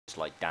It's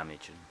like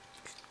damage and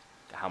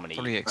how many.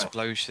 Probably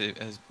explosive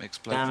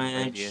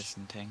radius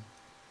and thing.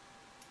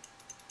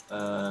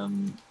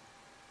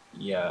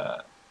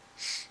 Yeah.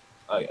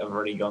 I've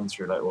already gone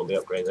through like all the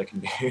upgrades I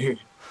can do.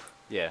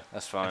 Yeah,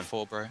 that's fine.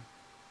 F4, bro.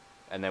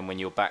 And then when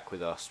you're back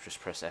with us, just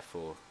press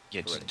F4.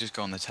 Yeah, just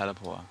go on the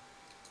teleporter.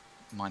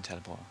 Mine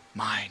teleporter.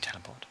 My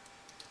teleport.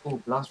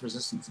 Oh, blast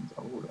resistance.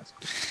 Oh, that's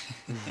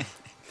cool.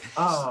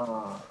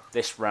 Ah.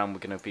 This round we're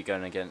going to be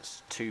going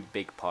against 2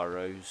 big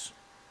pyros,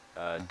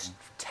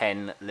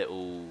 10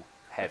 little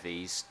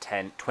heavies,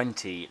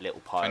 20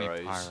 little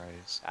pyros,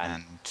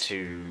 and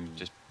 2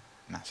 just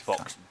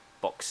massive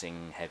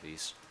boxing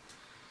heavies,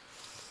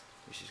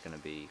 which is going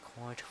to be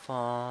quite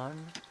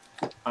fun.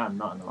 I'm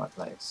not in the right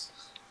place.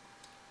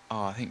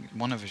 Oh, I think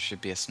one of us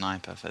should be a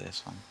sniper for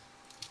this one.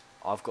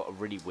 I've got a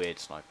really weird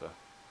sniper.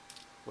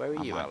 Where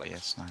are you, I might Alex? be a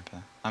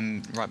sniper.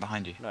 I'm right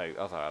behind you. No,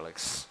 other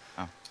Alex.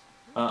 Oh.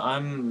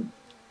 I'm...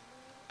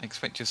 I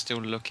expect you're still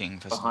looking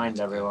for behind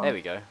everyone. There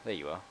we go. There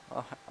you are.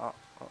 Oh,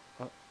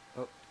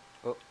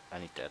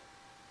 and he's dead.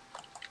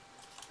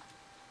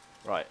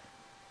 Right.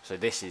 So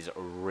this is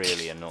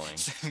really annoying.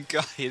 Some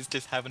guy is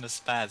just having a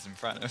spaz in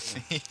front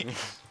of me.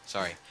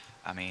 Sorry.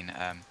 I mean,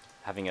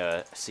 having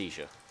a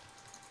seizure.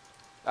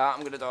 Ah,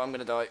 I'm gonna die, I'm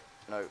gonna die.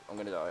 No, I'm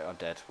gonna die, I'm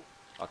dead.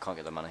 I can't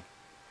get the money.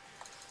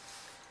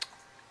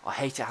 I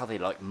hate it how they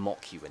like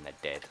mock you when they're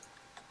dead.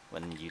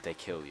 When they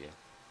kill you.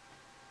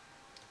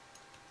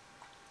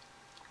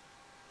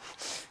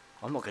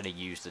 I'm not gonna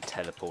use the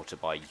teleporter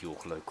by your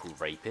local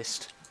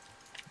rapist.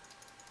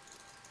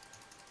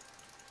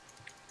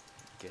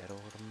 Get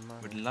all the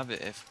money. Would love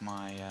it if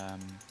my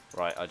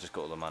Right, I just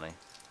got all the money.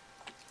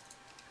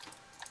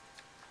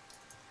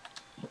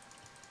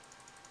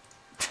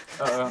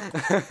 I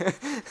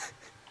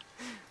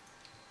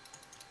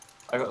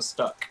got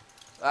stuck.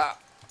 Ah!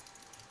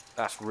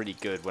 That's really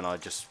good when I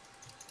just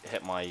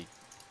hit my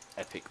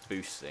epic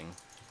boost thing.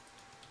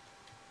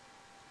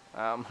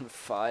 I'm on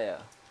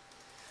fire.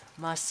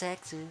 My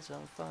sex is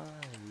on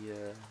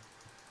fire.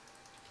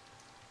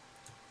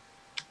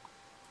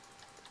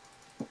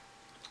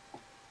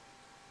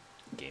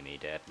 Gimme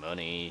that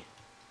money.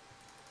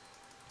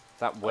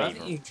 That I wave. don't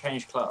think you can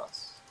change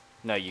class.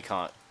 No, you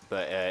can't.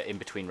 But in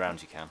between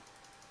rounds you can.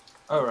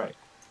 Oh, right.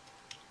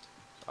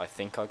 I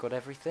think I got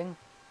everything.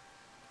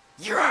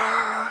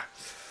 Yeah!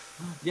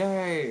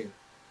 Yay!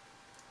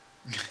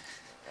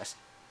 That's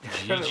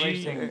Credit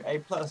rating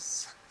A+.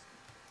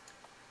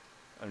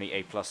 only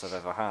A+ I've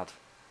ever had.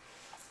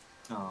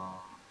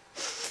 Oh,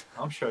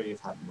 I'm sure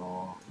you've had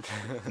more.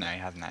 No, he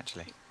hasn't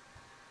actually.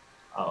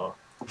 Oh.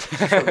 I'm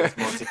sure there's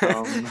more to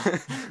come.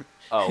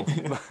 Oh.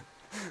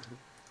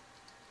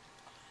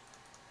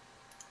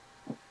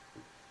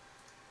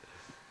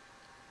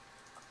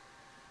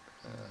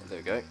 There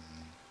we go.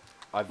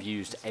 I've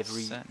used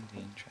every...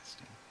 Certainly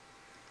interesting.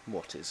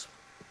 What is?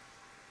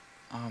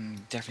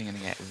 I'm definitely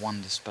going to get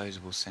one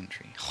disposable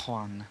sentry.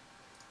 One.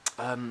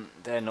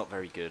 They're not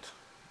very good.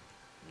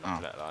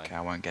 Not Oh, okay,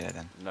 I won't get it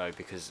then. No,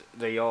 because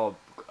they are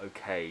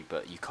okay,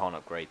 but you can't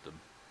upgrade them.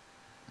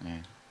 Yeah.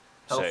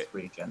 Health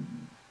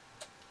regen.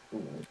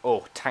 Ooh.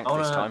 Oh, tank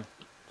this time.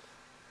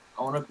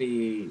 I want to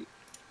be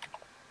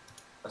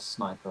a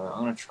sniper.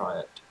 I'm going to try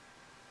it.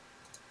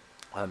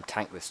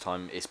 Tank this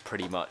time is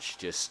pretty much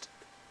just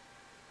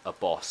a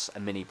boss, a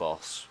mini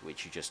boss,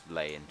 which you just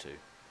lay into.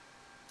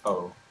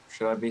 Oh,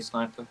 should I be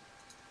sniper?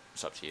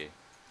 It's up to you.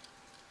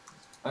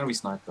 I'm going to be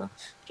sniper,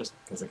 just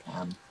because I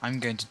can. I'm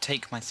going to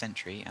take my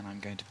sentry and I'm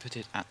going to put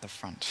it at the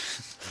front.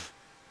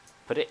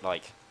 Put it,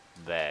 like,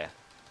 there,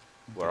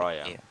 where I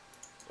am. Here.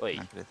 Oi.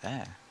 I put it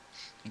there.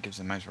 It gives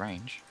the most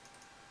range.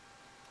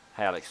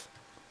 Hey, Alex,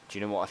 do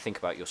you know what I think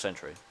about your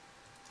sentry?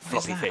 What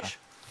is Floppy that? fish.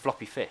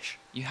 Floppy fish.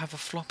 You have a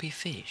floppy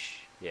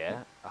fish.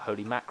 Yeah, a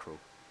holy mackerel.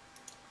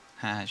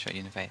 Ha, shot you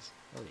in the face.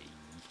 Oi.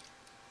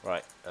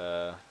 Right,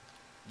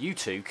 you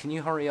two, can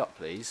you hurry up,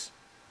 please?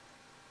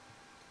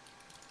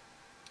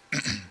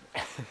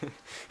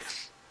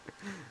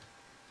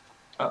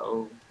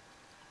 Uh-oh.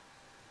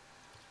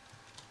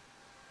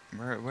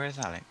 Where's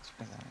Alex?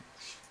 Where's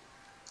Alex?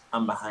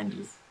 I'm behind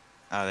you.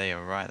 Oh, there you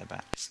are, right at the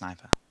back.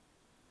 Sniper.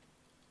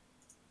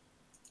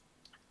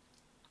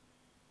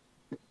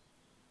 My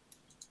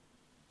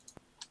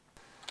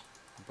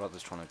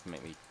brother's trying to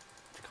make me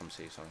to come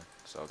see something,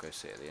 so I'll go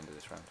sit at the end of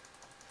this round.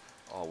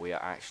 Oh, we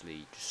are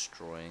actually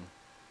destroying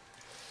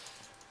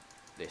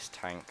this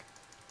tank.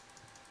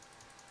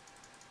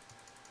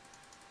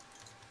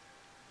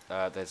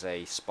 There's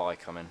a spy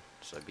coming,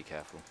 so be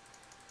careful.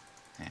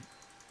 Yeah.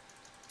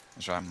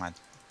 That's right, my...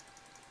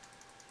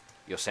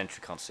 Your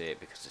sentry can't see it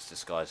because it's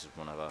disguised as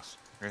one of us.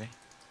 Really?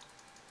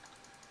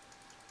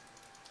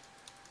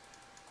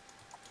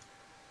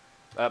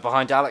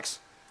 Behind Alex.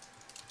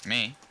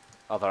 Me?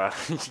 Other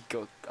Alex.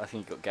 I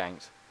think he got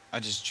ganked.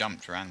 I just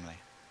jumped randomly.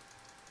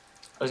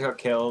 I just got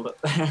killed.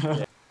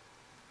 Yeah.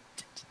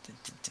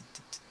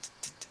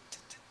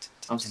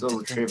 I'm still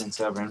retrieving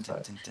server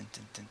info.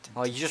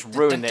 Oh, you just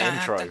ruined the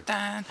intro.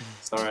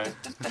 Sorry.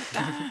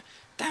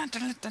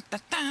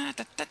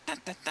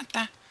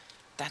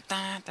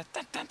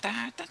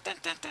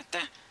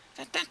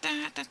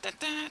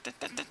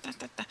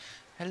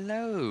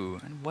 Hello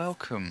and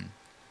welcome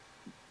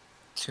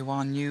to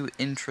our new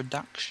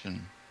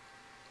introduction.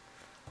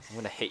 I'm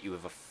gonna hit you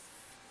with a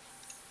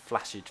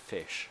flaccid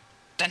fish.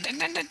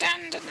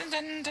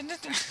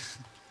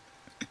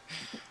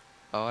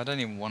 Oh, I don't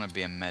even want to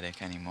be a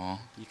medic anymore.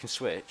 You can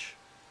switch.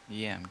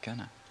 Yeah, I'm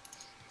gonna.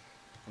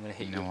 I'm gonna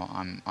hit you. You know what?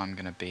 I'm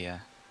gonna be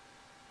a.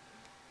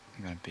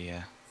 I'm gonna be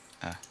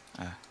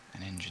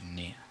an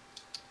engineer.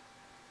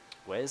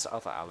 Where's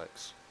other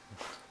Alex?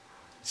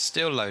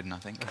 Still loading, I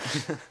think.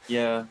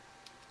 Yeah.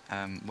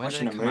 Where did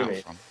Watching they a come out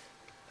movie. from?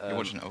 You're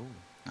watching. Oh,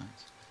 nice.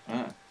 Yeah. I'm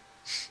gonna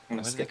Where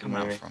did they skip the come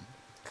out movie. from?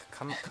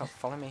 Come,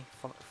 follow me.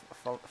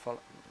 Follow.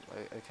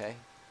 Okay.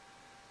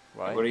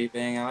 Right. What are you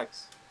being,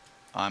 Alex?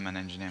 I'm an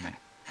engineer, mate.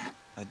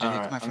 Do they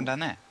Alright, come out from down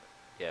there?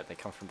 Yeah, they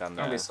come from down I'm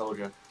there. gonna be a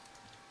soldier.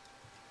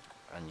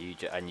 And you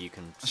can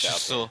I set up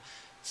just here. saw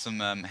some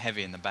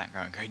heavy in the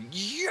background going,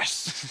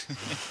 yes!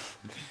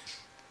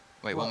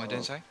 Wait, what am I doing,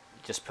 Whoa. sorry?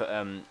 Just put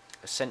a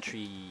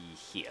sentry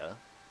here.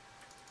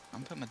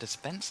 I'm putting my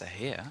dispenser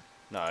here.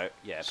 No,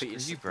 yeah, put your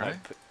Screw you, bro. No,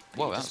 put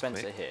Whoa, your that was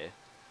dispenser quick. here.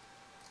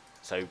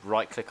 So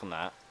right click on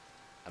that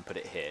and put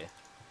it here.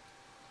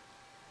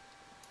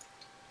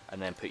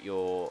 And then put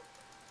your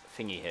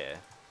thingy here.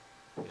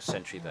 Your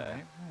sentry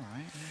there.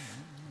 Alright.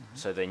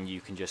 So then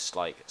you can just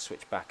like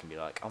switch back and be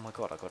like, oh my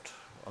god, I got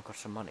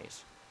some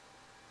monies.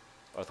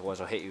 Otherwise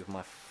I'll hit you with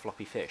my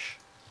floppy fish.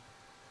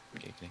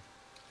 Giggly.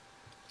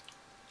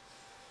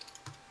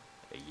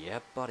 Yeah,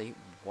 buddy,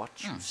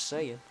 what you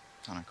saying?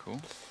 Kinda cool.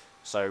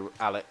 So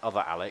other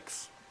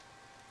Alex,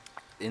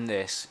 in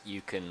this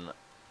you can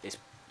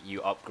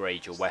you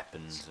upgrade your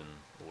weapons and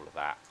all of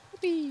that.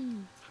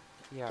 Yippee!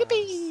 Yeah.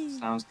 Yippee!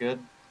 Sounds good.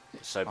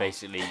 So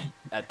basically,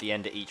 at the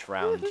end of each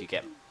round, you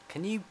get.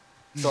 Can you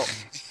stop,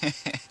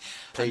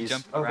 please?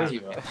 Jumping Oh, around there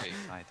you a are. bit too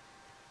side.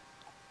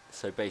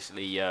 So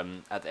basically, at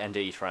the end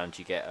of each round,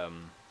 you get a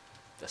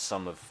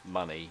sum of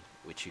money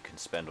which you can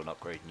spend on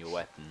upgrading your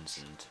weapons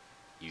and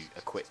you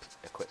equip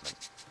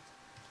equipment.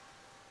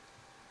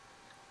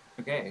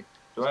 Okay.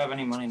 Do I have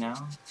any money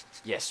now?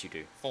 Yes, you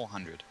do.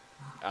 400.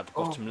 At the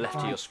bottom left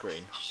of right. your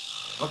screen.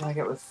 What can I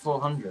get with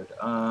 400?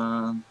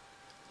 Oh.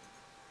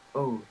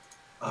 wanna-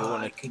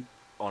 I could.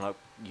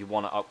 You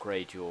want to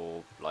upgrade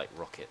your like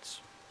rockets.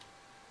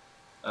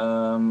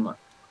 I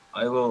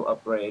will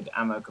upgrade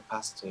ammo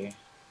capacity.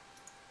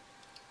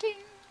 Ding.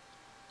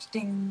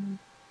 Ding.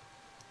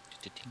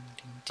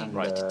 And,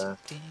 Right.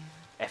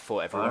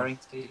 F4 everyone. firing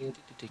speed.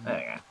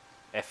 There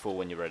you F4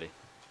 when you're ready.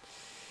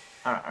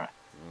 go. Alright.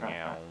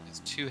 Meow. There's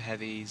 2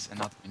 heavies,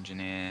 another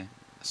engineer,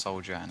 a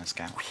soldier, and a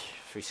scout.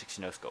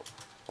 360 no scope.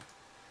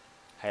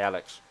 Hey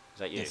Alex, is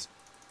that you? Yes.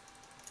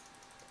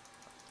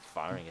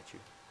 Firing at you.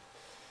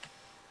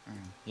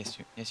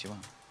 Yes, you are.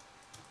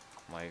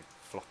 My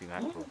floppy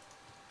mackerel.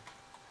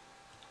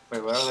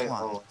 Wait, where are they? Why?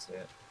 Oh, what's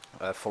it?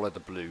 Follow the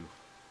blue.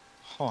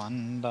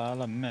 Juan da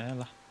la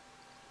Mela.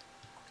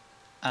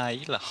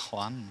 Ay la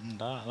Juan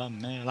da la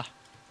Mela.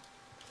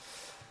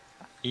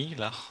 Ay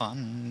la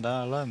Juan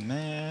da la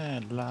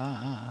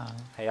Mela.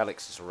 Hey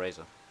Alex, it's a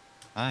razor.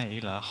 Ay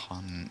la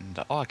Juan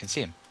da. Oh, I can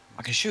see him.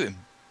 I can shoot him.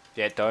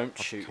 Yeah, don't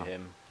What shoot the-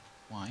 him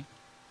Why?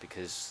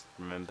 because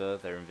remember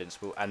they're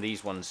invincible, and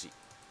these ones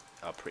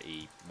are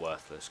pretty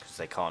worthless because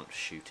they can't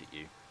shoot at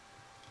you.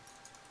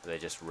 But they're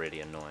just really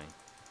annoying.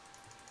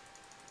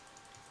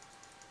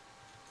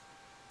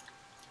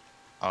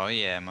 Oh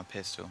yeah, my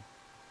pistol.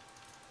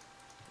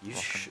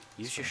 Use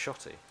your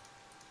shotty.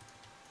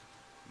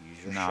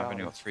 Use your No, I've only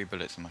shotty. got 3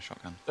 bullets in my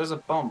shotgun. There's a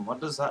bomb. What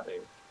does that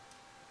do?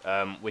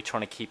 We're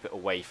trying to keep it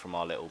away from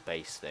our little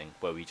base thing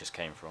where we just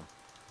came from.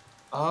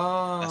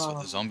 Oh. That's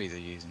what the zombies are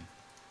using.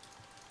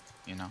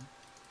 You know?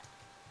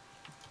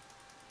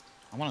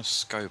 I want a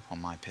scope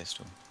on my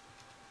pistol.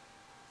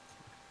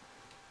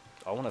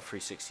 I want a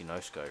 360 no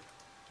scope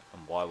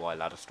and YY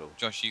ladder stall.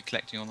 Josh, you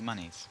collecting all the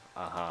monies?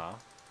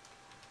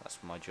 That's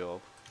my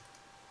job.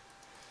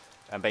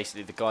 And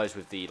basically the guys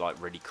with the like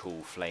really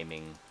cool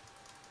flaming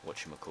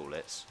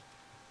whatchamacallits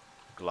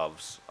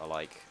gloves are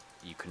like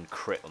you can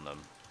crit on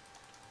them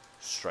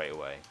straight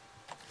away.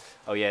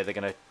 Oh yeah, they're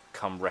gonna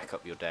come wreck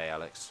up your day,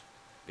 Alex,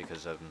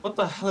 because What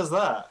the hell is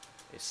that?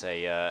 it's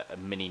a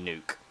mini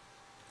nuke.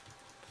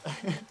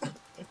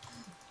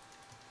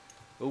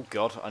 Oh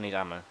god, I need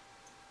ammo.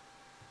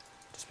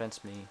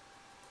 Dispense me.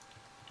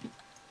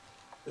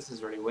 This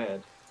is really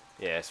weird.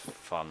 Yeah, it's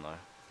fun though.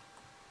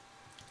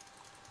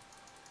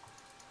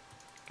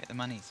 Get the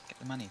monies, get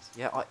the monies.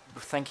 Yeah,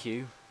 thank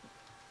you.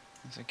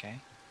 That's okay.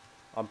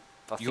 I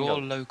think Your I'll-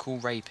 local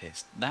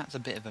rapist. That's a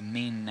bit of a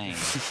mean name.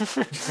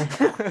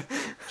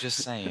 Just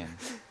saying.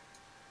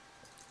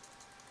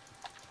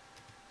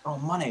 Oh,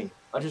 money.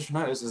 I just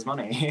noticed there's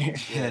money.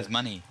 Yeah, there's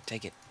money.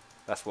 Take it.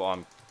 That's what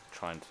I'm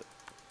trying to.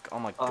 Oh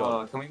my Oh,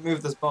 god. can we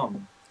move this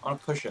bomb? I want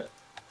to push it.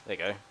 There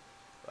you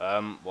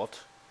go. What?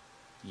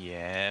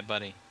 Yeah,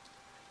 buddy.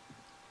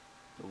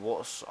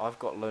 What's? I've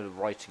got a load of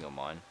writing on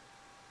mine.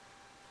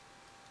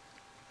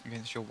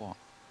 Against your what?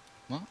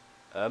 What?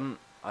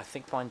 I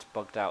think mine's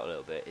bugged out a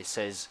little bit. It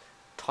says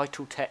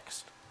title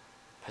text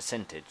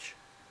percentage.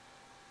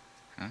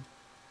 Huh?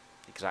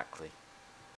 Exactly.